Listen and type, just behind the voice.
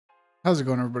How's it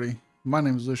going, everybody? My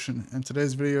name is Lucian. In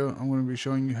today's video, I'm going to be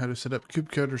showing you how to set up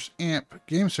CubeCoders AMP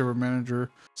Game Server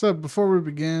Manager. So before we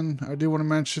begin, I do want to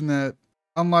mention that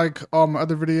unlike all my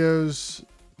other videos,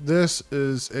 this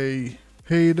is a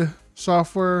paid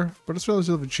software, but it's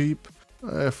relatively cheap.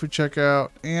 If we check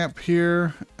out AMP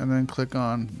here and then click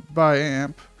on Buy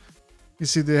AMP, you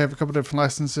see they have a couple different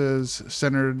licenses.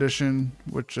 Standard Edition,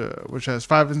 which has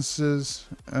 5 instances,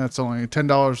 and it's only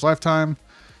 $10 lifetime.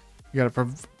 You got a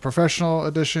professional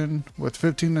edition with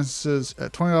 15 instances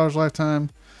at $20 lifetime.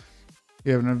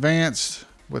 You have an advanced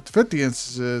with 50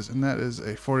 instances, and that is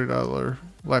a $40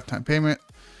 lifetime payment.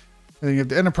 And then you have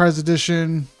the enterprise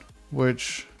edition,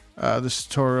 which this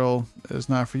tutorial is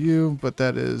not for you, but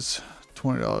that is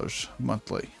 $20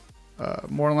 monthly.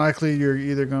 More than likely, you're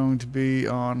either going to be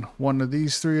on one of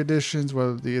these 3 editions,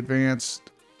 whether the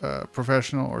advanced,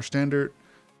 professional, or standard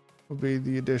will be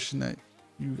the edition that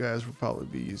you guys will probably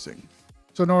be using.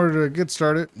 So in order to get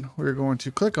started, we're going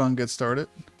to click on Get Started.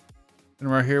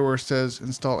 And right here where it says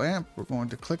Install AMP, we're going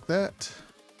to click that.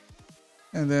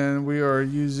 And then we are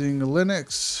using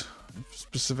Linux,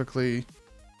 specifically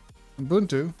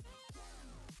Ubuntu.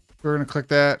 We're going to click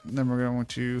that, and then we're going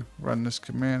to run this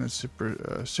command. It's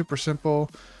super simple.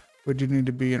 We do need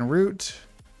to be in root.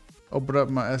 Open up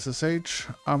my SSH.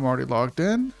 I'm already logged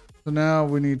in. So now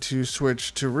we need to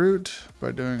switch to root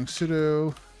by doing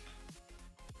sudo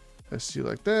su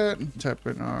like that, type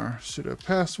in our sudo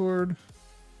password,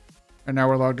 and now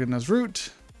we're logged in as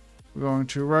root. We're going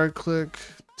to right click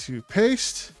to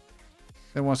paste,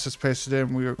 and once it's pasted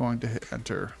in, we are going to hit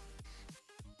enter.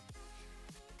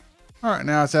 All right,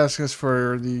 now it's asking us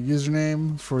for the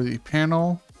username for the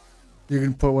panel. You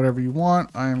can put whatever you want.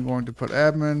 I am going to put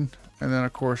admin, and then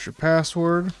of course your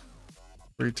password.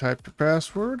 Retype your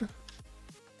password.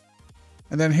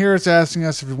 And then here it's asking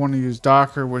us if we want to use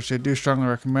Docker, which they do strongly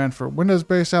recommend for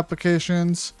Windows-based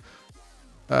applications,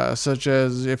 such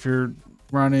as if you're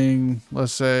running,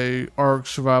 let's say, Ark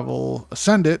Survival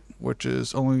Ascendant, which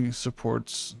is only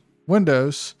supports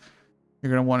Windows.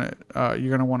 You're gonna want it. You're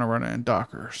gonna want to run it in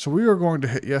Docker. So we are going to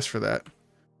hit yes for that.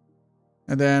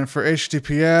 And then for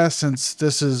HTTPS, since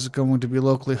this is going to be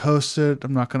locally hosted,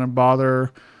 I'm not going to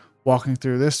bother walking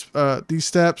through these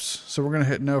steps. So we're going to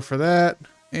hit no for that.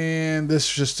 And this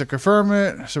is just to confirm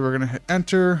it. So we're going to hit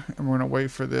enter, and we're going to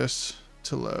wait for this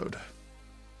to load.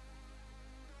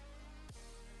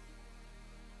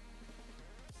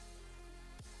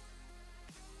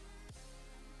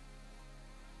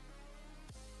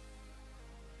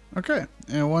 Okay.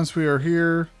 And once we are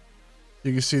here,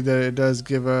 you can see that it does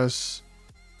give us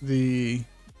the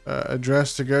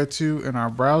address to go to in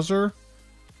our browser.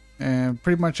 And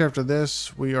pretty much after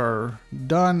this, we are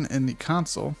done in the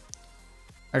console.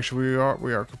 Actually,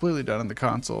 we are completely done in the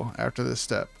console after this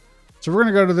step. So we're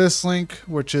going to go to this link,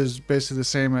 which is basically the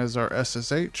same as our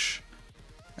SSH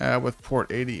with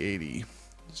port 8080.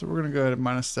 So we're going to go ahead and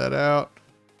minus that out.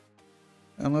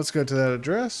 And let's go to that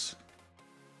address.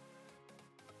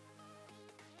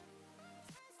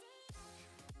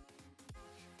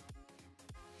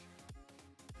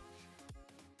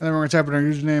 And then we're going to type in our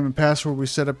username and password we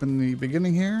set up in the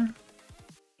beginning here.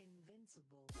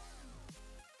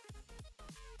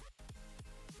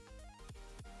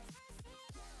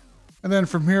 And then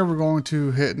from here, we're going to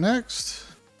hit next.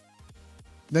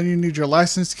 Then you need your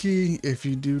license key. If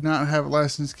you do not have a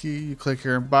license key, you click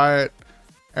here and buy it.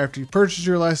 After you purchase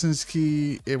your license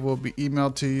key, it will be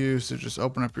emailed to you. So just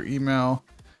open up your email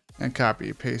and copy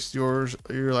and paste your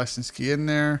license key in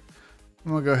there.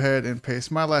 I'm gonna go ahead and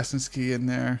paste my license key in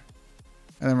there,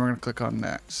 and then we're gonna click on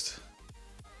next.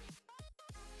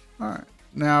 All right,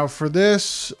 now for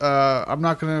this,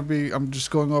 I'm just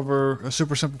going over a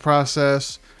super simple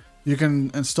process. You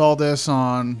can install this you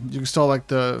can install like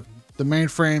the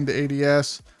mainframe, the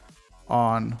ADS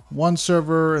on one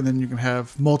server, and then you can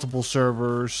have multiple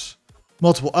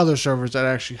other servers that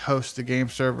actually host the game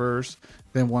servers,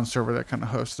 then one server that kind of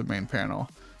hosts the main panel.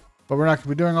 But we're not going to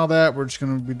be doing all that. We're just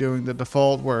going to be doing the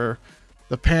default where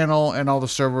the panel and all the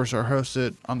servers are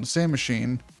hosted on the same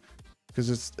machine, because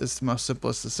it's the most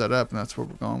simplest to set up, and that's what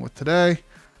we're going with today.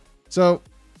 So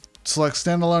select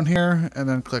standalone here and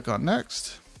then click on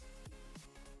next.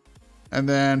 And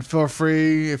then feel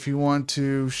free, if you want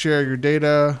to share your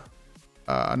data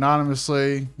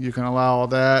anonymously, you can allow all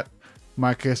that. In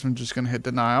my case, I'm just going to hit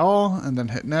deny all and then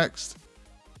hit next.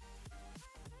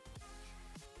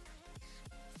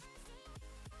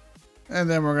 And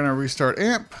then we're going to restart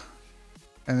AMP,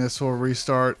 and this will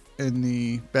restart in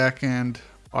the back end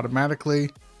automatically.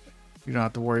 You don't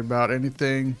have to worry about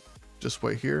anything. Just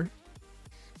wait here.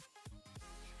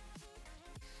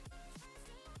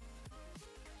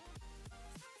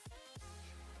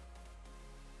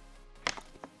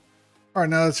 All right,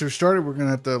 now that's restarted, we're gonna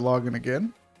have to log in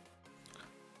again.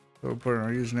 So we'll put in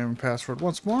our username and password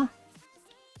once more.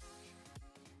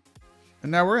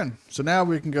 And now we're in. So now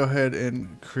we can go ahead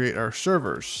and create our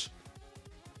servers.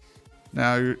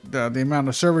 Now, the amount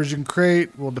of servers you can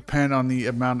create will depend on the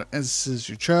amount of instances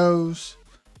you chose.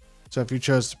 So if you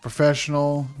chose the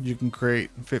professional, you can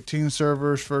create 15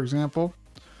 servers, for example.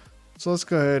 So let's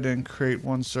go ahead and create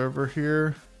one server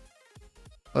here.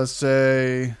 Let's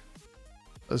say,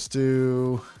 let's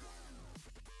do,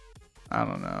 I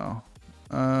don't know.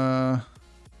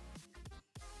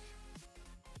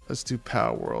 Let's do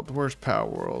Power World. Where's Power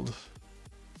World?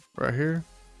 Right here.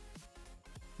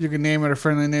 You can name it a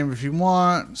friendly name if you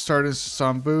want. Start instance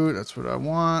on boot. That's what I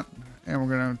want. And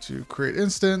we're going to create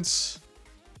instance.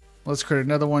 Let's create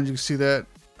another one. You can see that.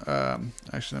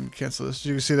 Actually, let me cancel this.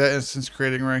 You can see that instance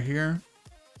creating right here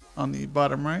on the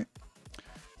bottom right.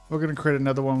 We're going to create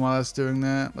another one while that's doing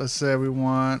that. Let's say we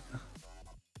want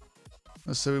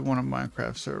a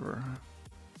Minecraft server.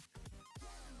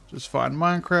 Just find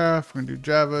Minecraft. We're going to do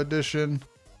Java edition.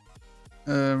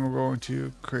 And we're going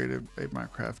to create a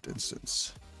Minecraft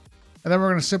instance. And then we're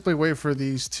going to simply wait for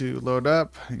these to load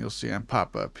up. And you'll see them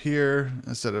pop up here.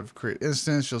 Instead of create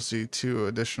instance, you'll see 2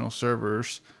 additional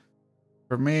servers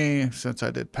for me, since I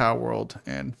did Power World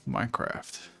and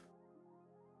Minecraft.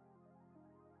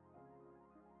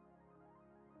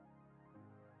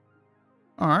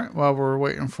 All right, while we're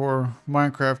waiting for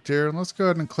Minecraft here, let's go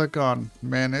ahead and click on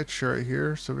Manage right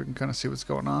here so we can kind of see what's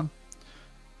going on.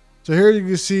 So here you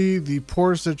can see the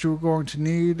ports that you're going to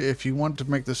need. If you want to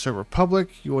make the server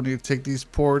public, you will need to take these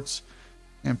ports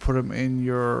and put them in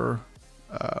your,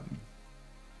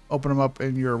 open them up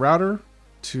in your router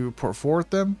to port forward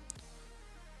them.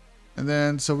 And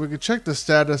then, so we can check the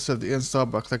status of the install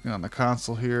by clicking on the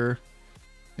console here.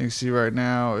 You can see right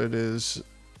now it is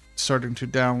starting to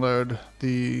download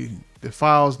the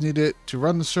files needed to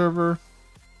run the server.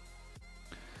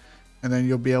 And then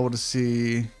you'll be able to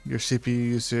see your CPU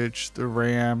usage, the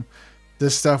RAM.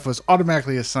 This stuff was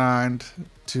automatically assigned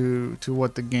to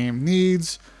what the game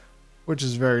needs, which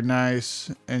is very nice.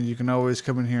 And you can always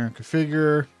come in here and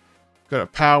configure. Go to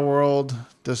Power World.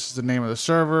 This is the name of the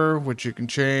server, which you can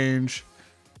change.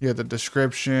 You have the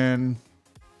description.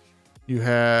 You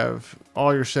have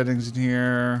all your settings in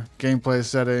here, gameplay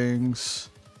settings,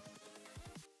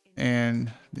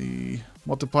 and the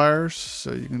multipliers.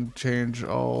 So you can change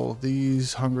all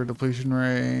these: hunger depletion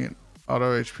rate,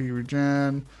 auto HP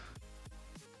regen,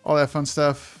 all that fun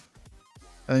stuff.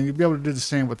 And then you'll be able to do the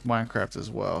same with Minecraft as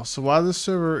well. So while this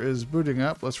server is booting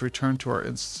up, let's return to our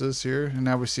instances here. And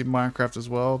now we see Minecraft as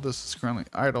well. This is currently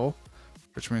idle,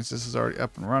 which means this is already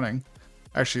up and running.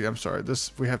 Actually, I'm sorry,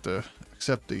 we have to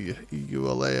accept the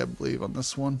EULA, I believe, on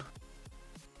this one.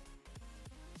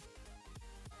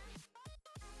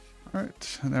 All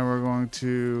right, and now we're going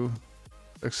to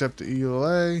accept the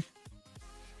EULA.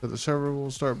 So the server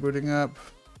will start booting up.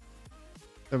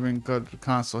 Then we can go to the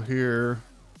console here,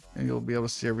 and you'll be able to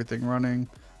see everything running.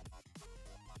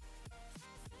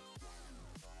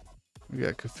 We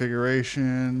got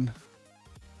configuration.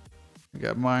 We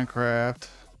got Minecraft.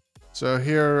 So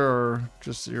here are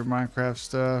just your Minecraft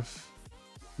stuff.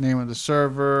 Name of the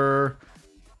server.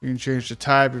 You can change the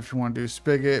type if you want to do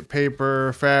spigot,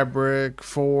 paper, fabric,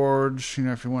 forge. You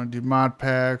know, if you want to do mod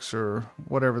packs or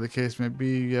whatever the case may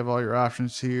be, you have all your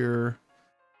options here.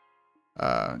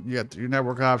 You got your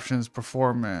network options,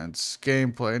 performance,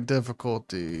 gameplay,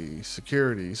 difficulty,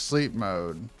 security, sleep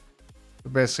mode.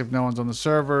 But basically, if no one's on the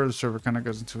server kind of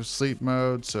goes into a sleep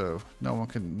mode, so no one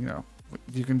can, you know,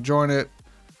 you can join it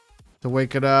to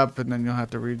wake it up, and then you'll have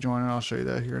to rejoin it. I'll show you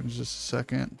that here in just a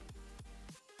second.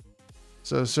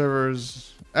 So server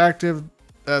is active.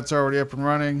 That's already up and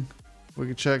running. We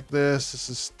can check this.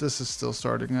 This is still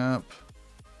starting up.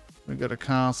 We got a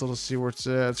console to see where it's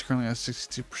at. It's currently at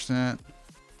 62%.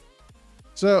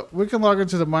 So we can log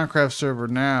into the Minecraft server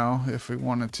now if we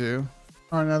wanted to.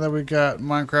 All right, now that we got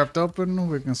Minecraft open,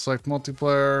 we can select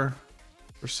multiplayer,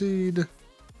 proceed,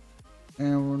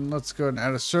 and let's go ahead and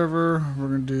add a server. We're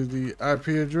going to do the IP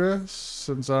address.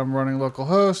 Since I'm running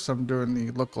localhost, I'm doing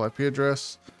the local IP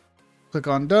address. Click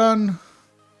on done.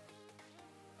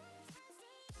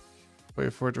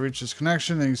 Wait for it to reach this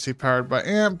connection. Then you see powered by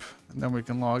AMP, and then we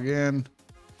can log in.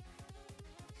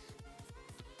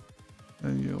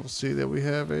 And you'll see that we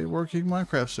have a working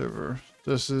Minecraft server.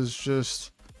 This is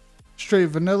just straight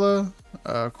vanilla.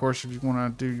 Of course, if you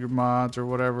want to do your mods or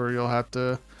whatever, you'll have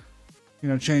to, you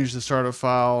know, change the startup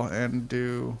file and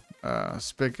do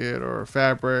spigot or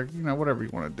fabric, you know, whatever you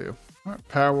want to do. All right,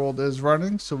 Power World is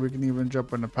running, so we can even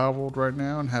jump into Power World right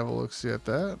now and have a look see at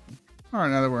that. All right,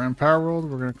 now that we're in Power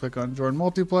World, we're going to click on Join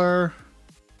Multiplayer.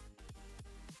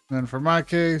 And then for my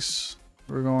case,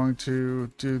 we're going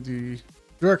to do the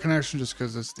direct connection just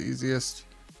because it's the easiest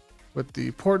with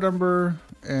the port number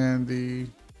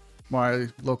and my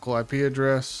local IP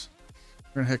address.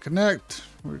 We're going to hit connect.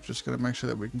 We're just going to make sure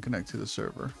that we can connect to the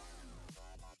server.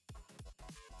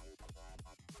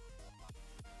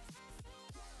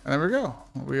 And there we go.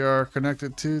 We are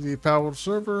connected to the Power World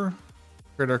server.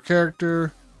 Create our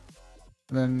character.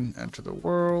 And then enter the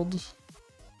world.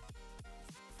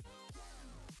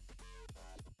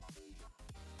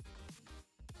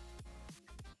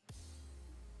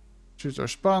 Choose our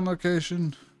spawn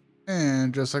location.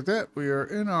 And just like that, we are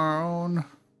in our own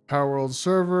Power World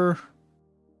server.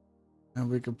 And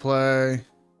we can play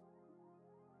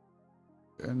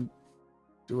and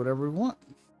do whatever we want.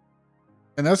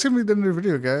 And that's gonna be the end of the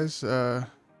video, guys.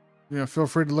 You know, feel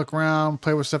free to look around,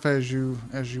 play with stuff as you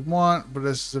want, but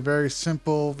this is a very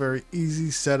simple, very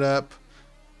easy setup,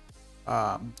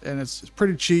 and it's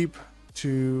pretty cheap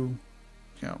to,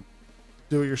 you know,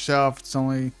 do it yourself. It's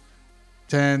only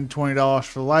 $10-$20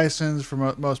 for the license. For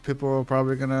most people are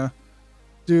probably gonna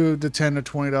do the $10 to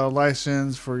 $20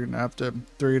 license for, you know, up to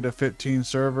 3 to 15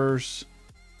 servers.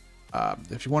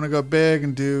 If you want to go big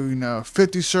and do, you know,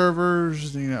 50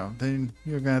 servers, you know, then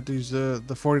you're gonna have to use the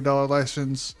 $40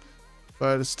 license.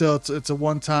 But it's still it's a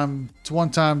one-time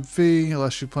fee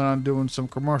unless you plan on doing some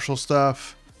commercial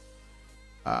stuff.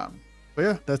 But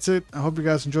yeah, that's it. I hope you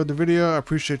guys enjoyed the video. I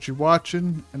appreciate you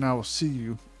watching, and I will see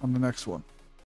you on the next one.